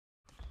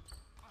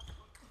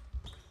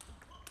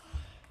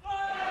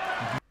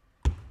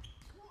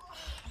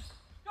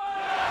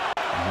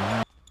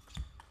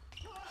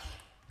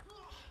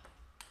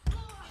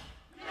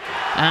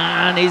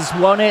And he's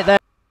won it there.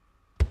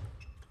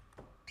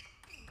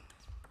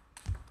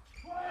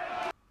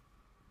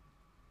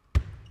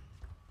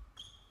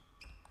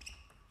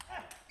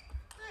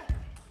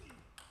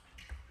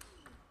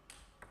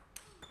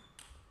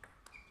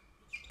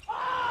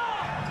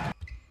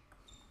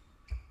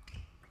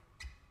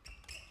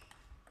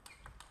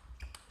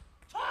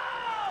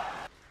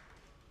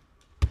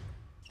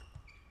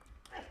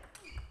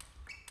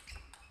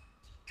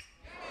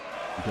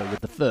 Go with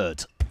the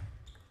third.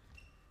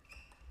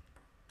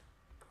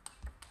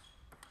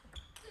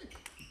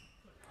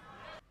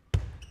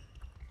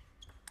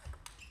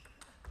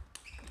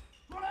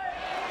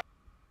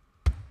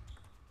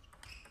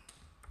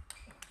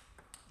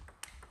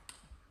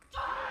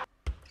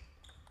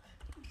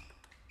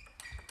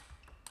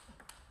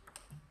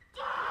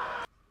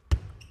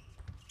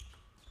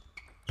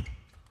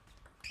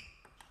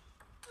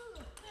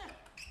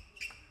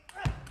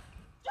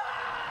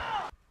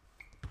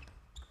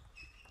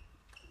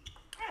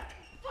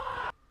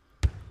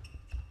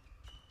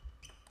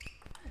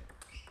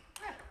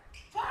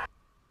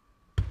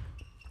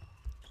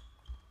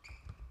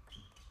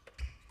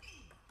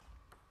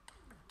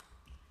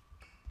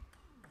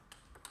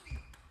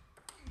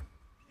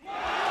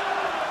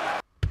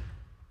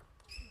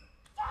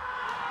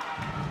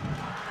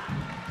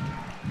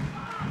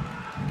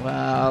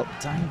 Well,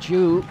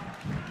 Danju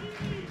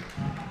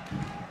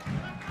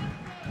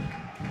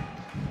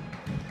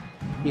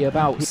be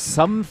about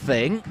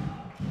something.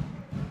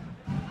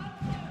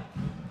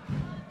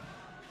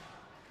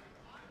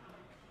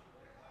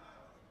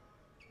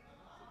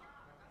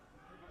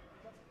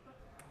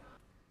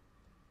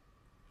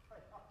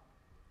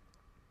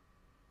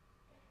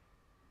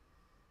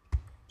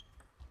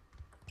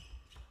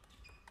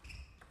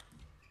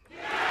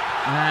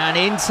 And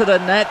into the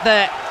net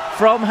there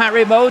from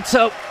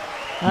Harimoto.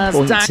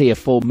 Points here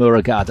for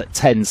Moregard at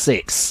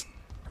 10-6.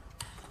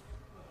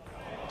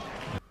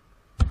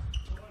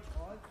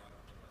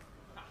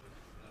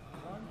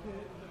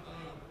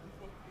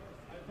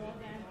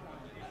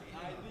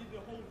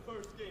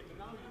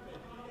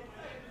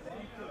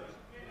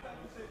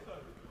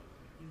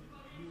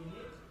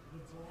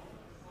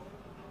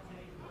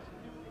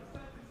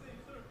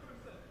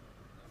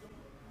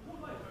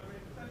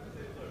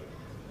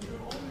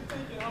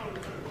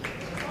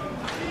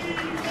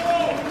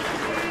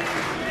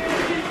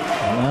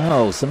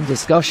 Oh, some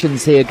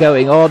discussions here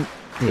going on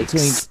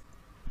between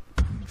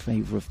in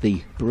favour of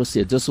the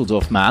Borussia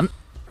Düsseldorf man.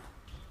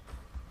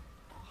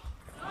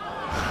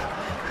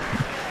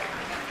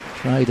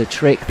 Tried a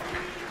trick.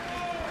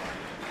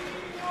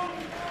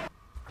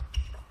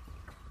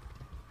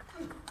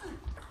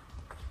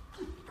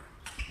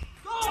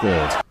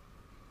 Third.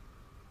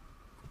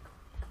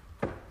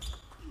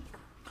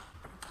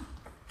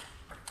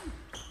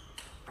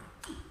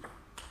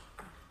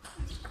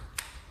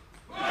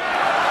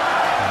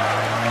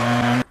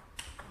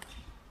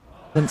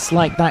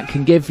 Like that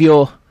can give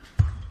your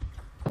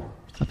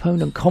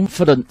opponent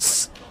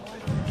confidence.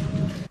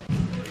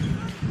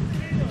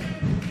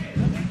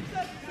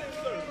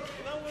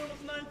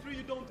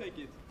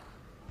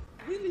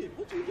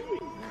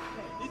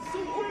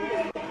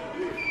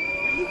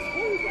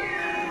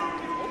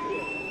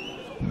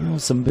 Oh,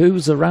 some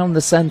boos around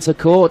the centre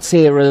courts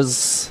here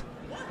as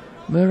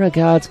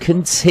Moregard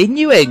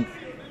continuing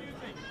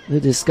the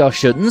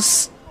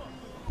discussions.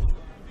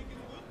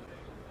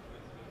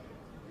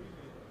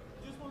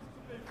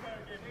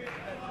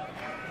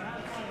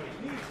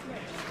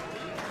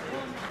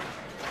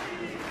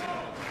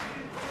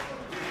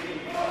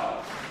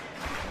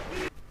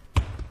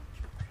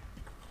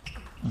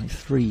 By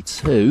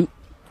 3-2.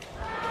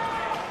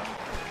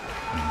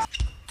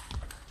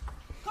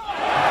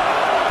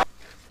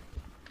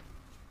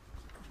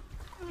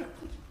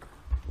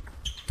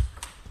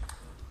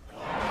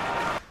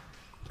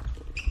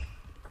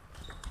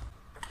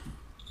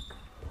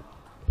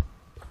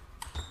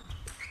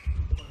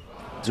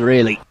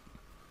 Really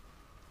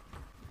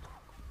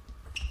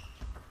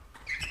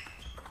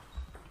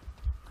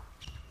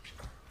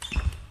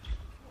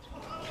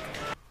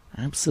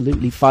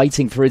absolutely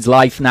fighting for his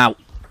life now.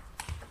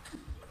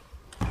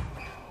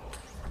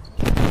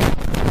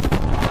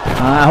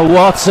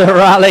 What a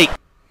rally!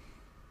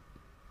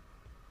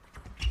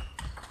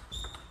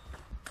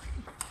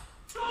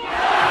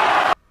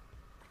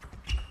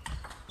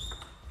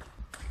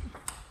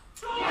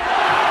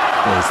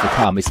 There's the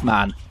calmest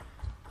man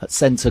at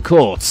centre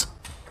court.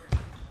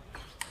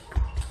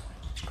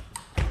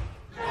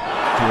 To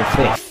a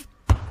fifth.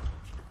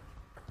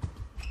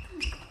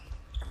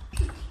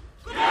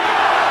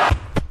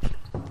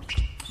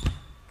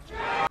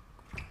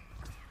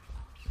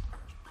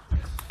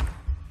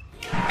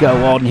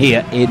 Go on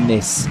here in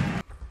this.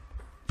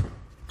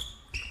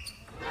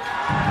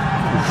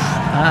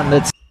 And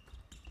the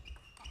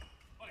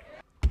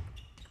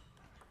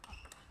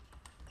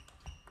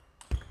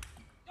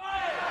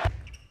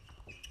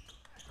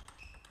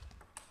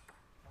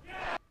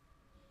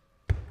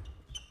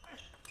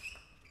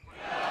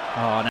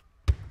oh, no.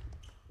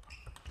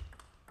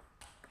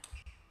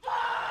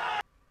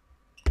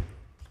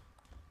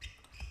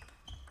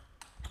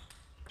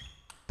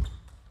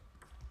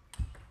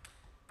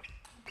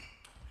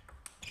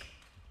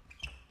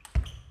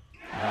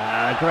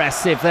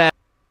 aggressive there.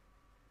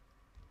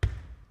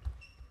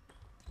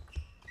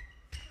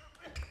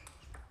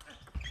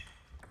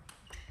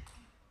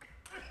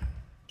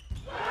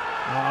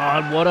 Oh,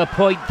 and what a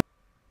point.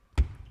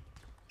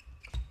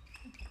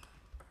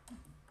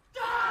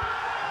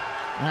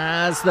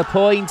 As the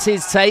point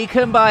is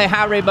taken by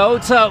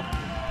Harimoto.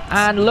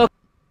 And look.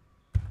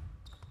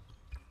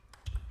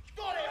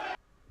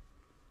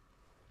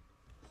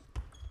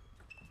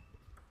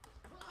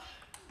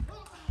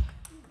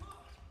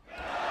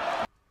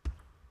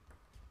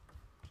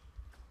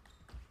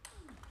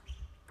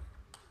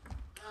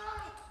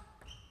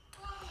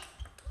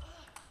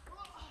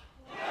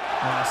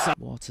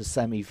 What a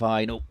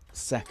semi-final,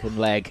 second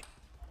leg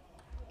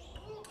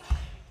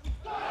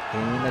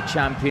in the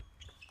champion.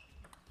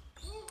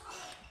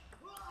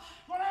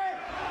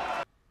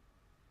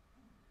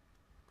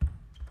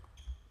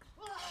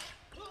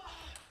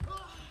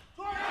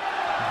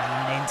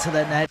 And into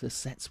the net. The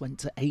sets went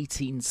to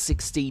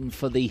 18-16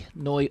 for the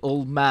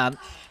Neu-Ulm man.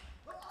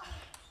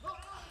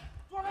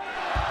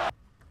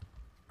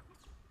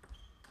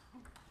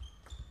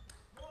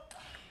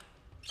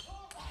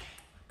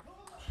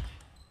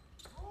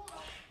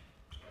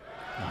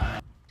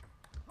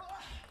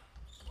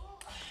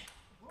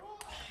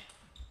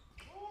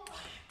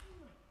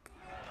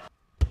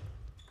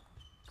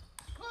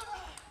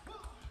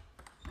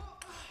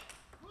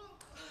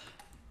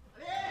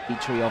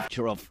 Dimitrij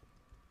Ovtcharov.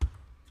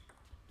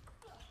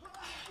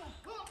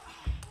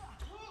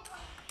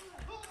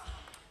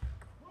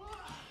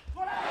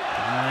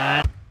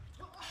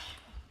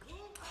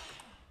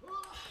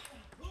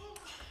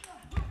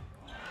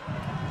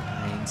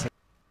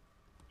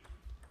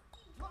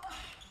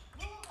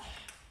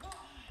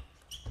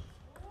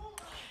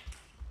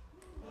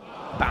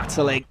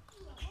 Battling.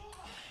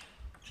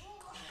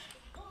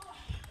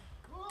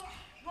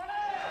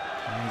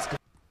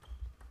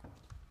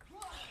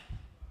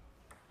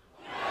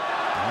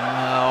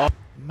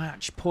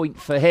 Match point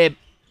for him.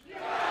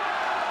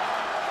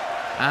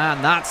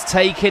 And that's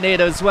taking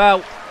it as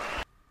well.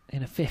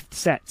 In a fifth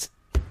set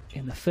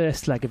in the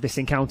first leg of this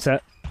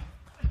encounter.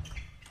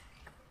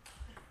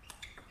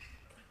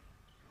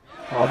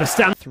 Oh, the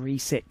stand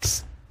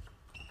 3-6.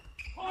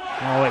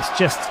 Oh, it's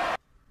just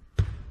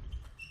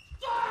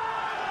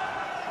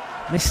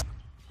this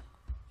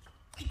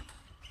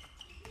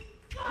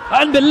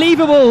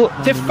unbelievable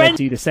defense.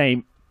 Do the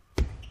same.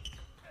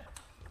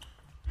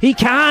 He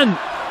can.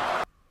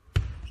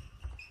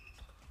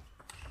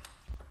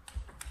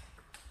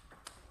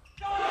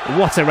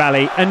 What a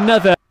rally.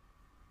 Another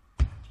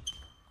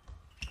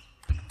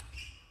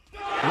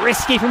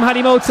risky from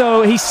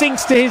Harimoto. He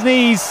sinks to his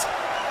knees.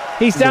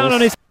 He's down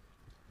on his...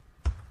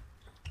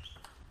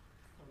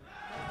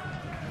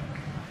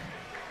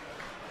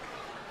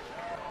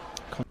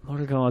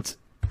 Moregard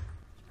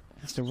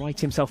has to right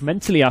himself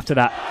mentally after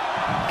that.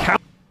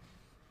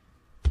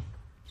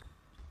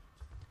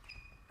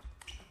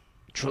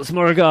 Truls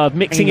Moregard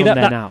mixing it up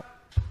there now.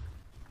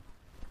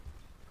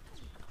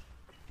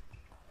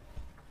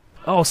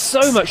 Oh,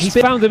 so much. He's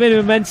found a bit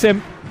of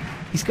momentum.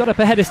 He's got up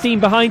ahead of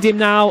steam behind him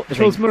now.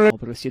 Truls Moregard.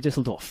 Borussia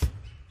Düsseldorf.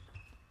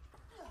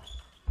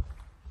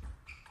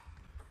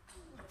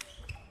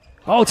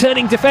 Oh,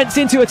 turning defence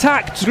into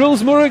attack.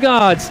 Truls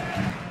Moregard.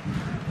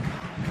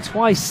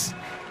 Twice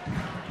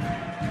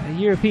a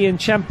European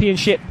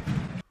Championship.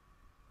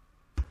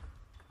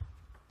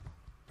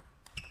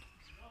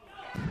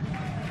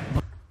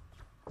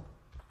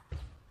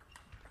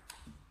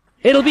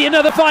 It'll be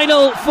another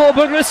final for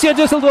Borussia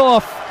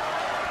Düsseldorf.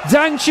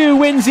 Dangchu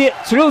wins it.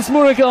 Truls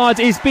Moregard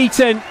is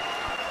beaten.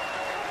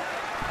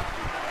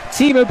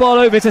 Timo Boll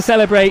over to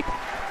celebrate.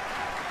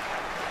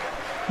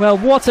 Well,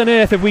 what on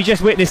earth have we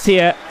just witnessed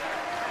here?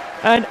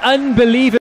 An unbelievable